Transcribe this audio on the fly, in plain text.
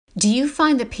Do you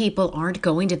find that people aren't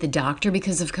going to the doctor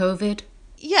because of COVID?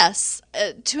 Yes,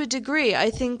 to a degree. I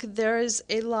think there is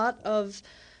a lot of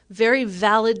very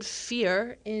valid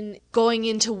fear in going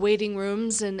into waiting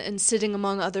rooms and sitting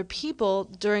among other people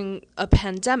during a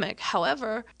pandemic.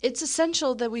 However, it's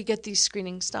essential that we get these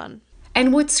screenings done.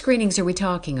 And what screenings are we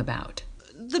talking about?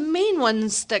 The main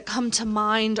ones that come to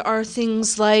mind are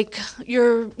things like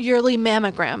your yearly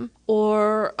mammogram,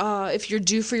 or if you're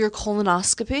due for your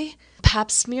colonoscopy,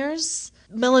 pap smears,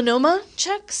 melanoma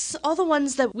checks. All the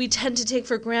ones that we tend to take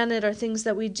for granted are things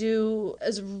that we do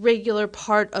as a regular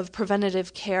part of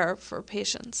preventative care for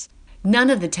patients. None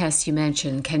of the tests you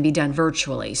mentioned can be done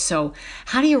virtually, so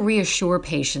how do you reassure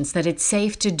patients that it's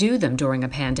safe to do them during a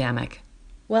pandemic?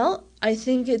 Well, I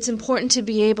think it's important to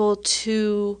be able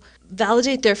to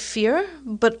validate their fear,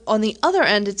 but on the other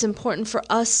end, it's important for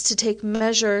us to take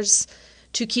measures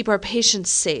to keep our patients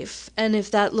safe. And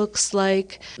if that looks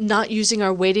like not using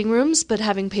our waiting rooms, but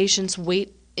having patients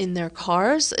wait in their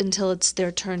cars until it's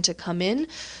their turn to come in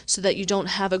so that you don't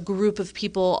have a group of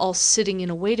people all sitting in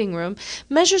a waiting room,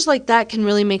 measures like that can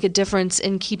really make a difference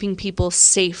in keeping people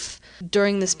safe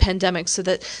during this pandemic so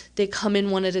that they come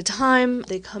in one at a time,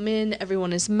 they come in,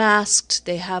 everyone is masked,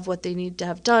 they have what they need to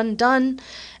have done,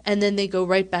 and then they go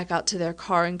right back out to their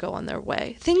car and go on their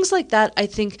way. Things like that, I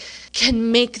think,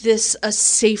 can make this a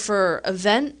safer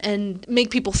event and make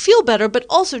people feel better, but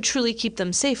also truly keep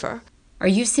them safer. Are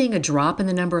you seeing a drop in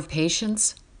the number of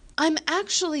patients? I'm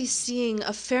actually seeing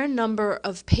a fair number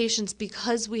of patients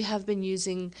because we have been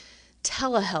using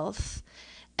telehealth.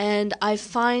 And I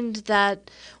find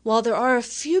that while there are a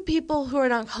few people who are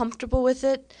not comfortable with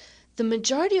it, the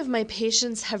majority of my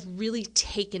patients have really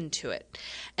taken to it.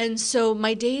 And so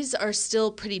my days are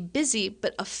still pretty busy,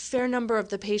 but a fair number of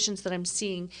the patients that I'm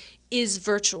seeing is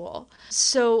virtual.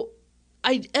 So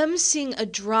I am seeing a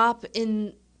drop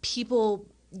in people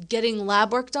getting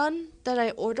lab work done that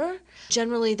I order.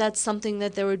 Generally, that's something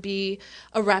that there would be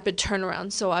a rapid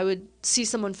turnaround. So I would see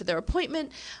someone for their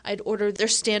appointment, I'd order their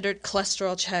standard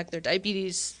cholesterol check, their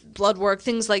diabetes, blood work,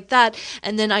 things like that,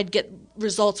 and then I'd get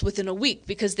results within a week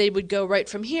because they would go right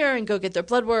from here and go get their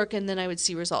blood work, and then I would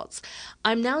see results.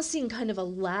 I'm now seeing kind of a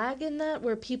lag in that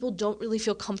where people don't really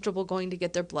feel comfortable going to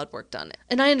get their blood work done.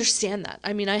 And I understand that.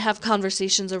 I mean, I have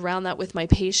conversations around that with my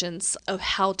patients of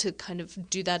how to kind of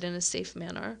do that in a safe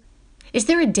manner. Is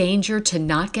there a danger to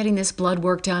not getting this blood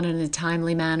work done in a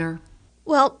timely manner?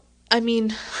 Well, I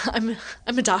mean, I'm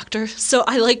a doctor, so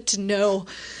I like to know,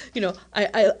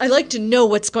 I like to know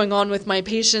what's going on with my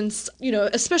patients,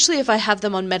 especially if I have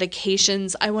them on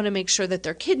medications. I want to make sure that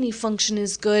their kidney function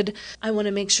is good. I want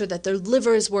to make sure that their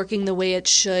liver is working the way it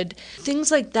should. Things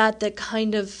like that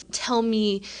kind of tell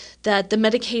me that the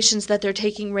medications that they're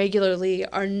taking regularly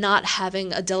are not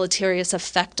having a deleterious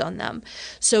effect on them.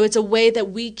 So it's a way that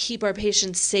we keep our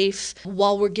patients safe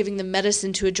while we're giving them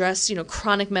medicine to address,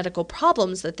 chronic medical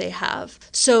problems that they have.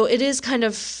 So it is kind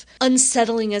of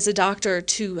unsettling as a doctor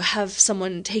to have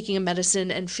someone taking a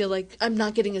medicine and feel like I'm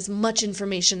not getting as much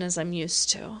information as I'm used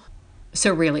to.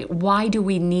 So really, why do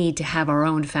we need to have our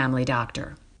own family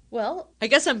doctor? Well, I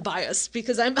guess I'm biased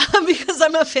because I'm because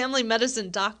I'm a family medicine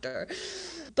doctor.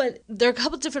 But there are a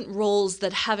couple different roles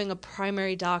that having a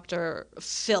primary doctor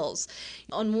fills.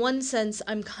 On one sense,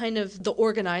 I'm kind of the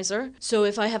organizer. So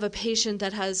if I have a patient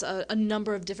that has a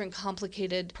number of different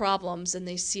complicated problems and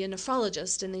they see a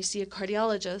nephrologist and they see a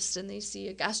cardiologist and they see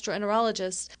a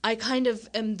gastroenterologist, I kind of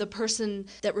am the person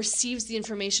that receives the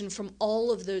information from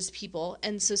all of those people.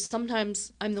 And so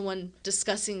sometimes I'm the one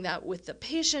discussing that with the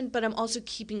patient, but I'm also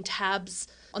keeping tabs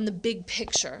on the big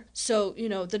picture. So,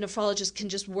 the nephrologist can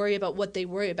just worry about what they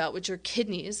worry about, which are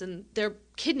kidneys, and they're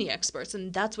kidney experts,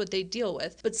 and that's what they deal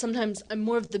with. But sometimes I'm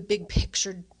more of the big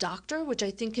picture doctor, which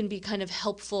I think can be kind of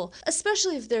helpful,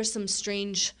 especially if there's some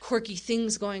strange, quirky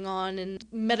things going on and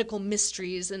medical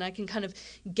mysteries, and I can kind of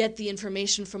get the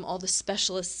information from all the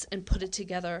specialists and put it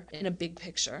together in a big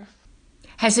picture.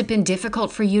 Has it been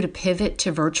difficult for you to pivot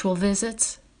to virtual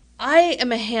visits? I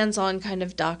am a hands-on kind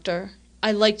of doctor.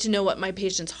 I like to know what my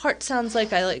patient's heart sounds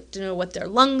like. I like to know what their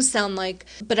lungs sound like.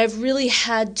 But I've really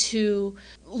had to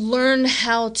learn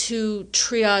how to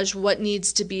triage what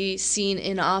needs to be seen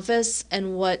in office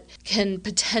and what can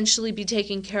potentially be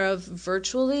taken care of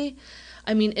virtually.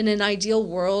 I mean, in an ideal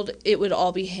world, it would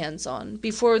all be hands-on.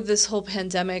 Before this whole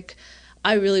pandemic,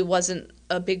 I really wasn't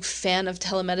a big fan of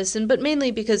telemedicine, but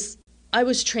mainly because I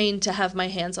was trained to have my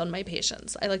hands on my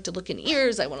patients. I like to look in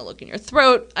ears. I want to look in your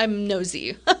throat. I'm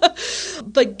nosy.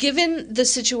 But given the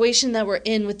situation that we're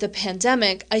in with the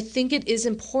pandemic, I think it is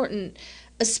important,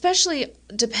 especially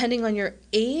depending on your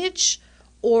age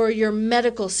or your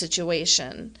medical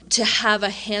situation to have a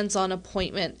hands-on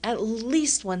appointment at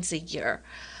least once a year.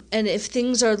 And if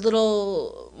things are a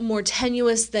little more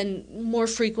tenuous, then more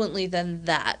frequently than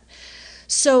that.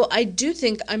 So I do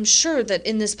think, I'm sure that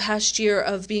in this past year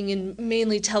of being in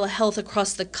mainly telehealth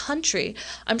across the country,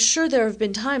 I'm sure there have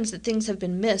been times that things have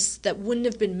been missed that wouldn't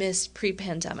have been missed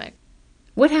pre-pandemic.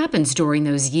 What happens during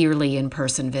those yearly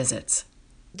in-person visits?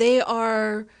 They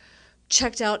are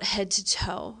checked out head to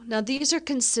toe. Now, these are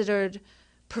considered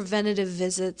preventative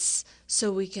visits,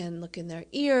 so we can look in their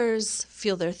ears,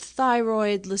 feel their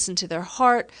thyroid, listen to their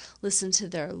heart, listen to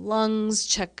their lungs,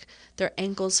 check their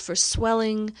ankles for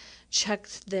swelling, check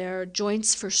their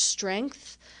joints for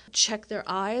strength, check their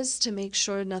eyes to make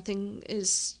sure nothing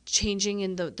is changing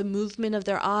in the movement of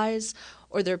their eyes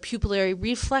or their pupillary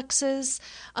reflexes.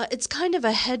 It's kind of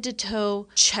a head-to-toe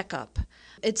checkup.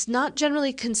 It's not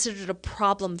generally considered a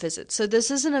problem visit. So this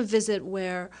isn't a visit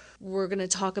where we're going to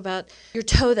talk about your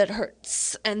toe that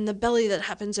hurts and the belly that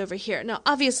happens over here. Now,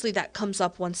 obviously that comes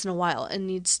up once in a while and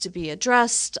needs to be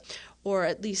addressed or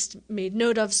at least made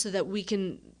note of so that we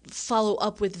can follow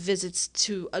up with visits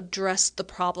to address the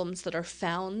problems that are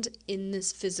found in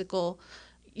this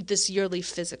yearly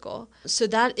physical. So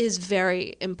that is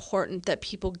very important that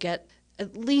people get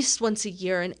at least once a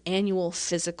year an annual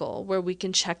physical where we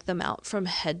can check them out from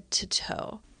head to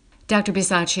toe. Dr.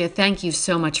 Bisaccia, thank you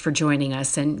so much for joining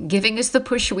us and giving us the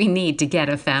push we need to get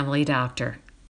a family doctor.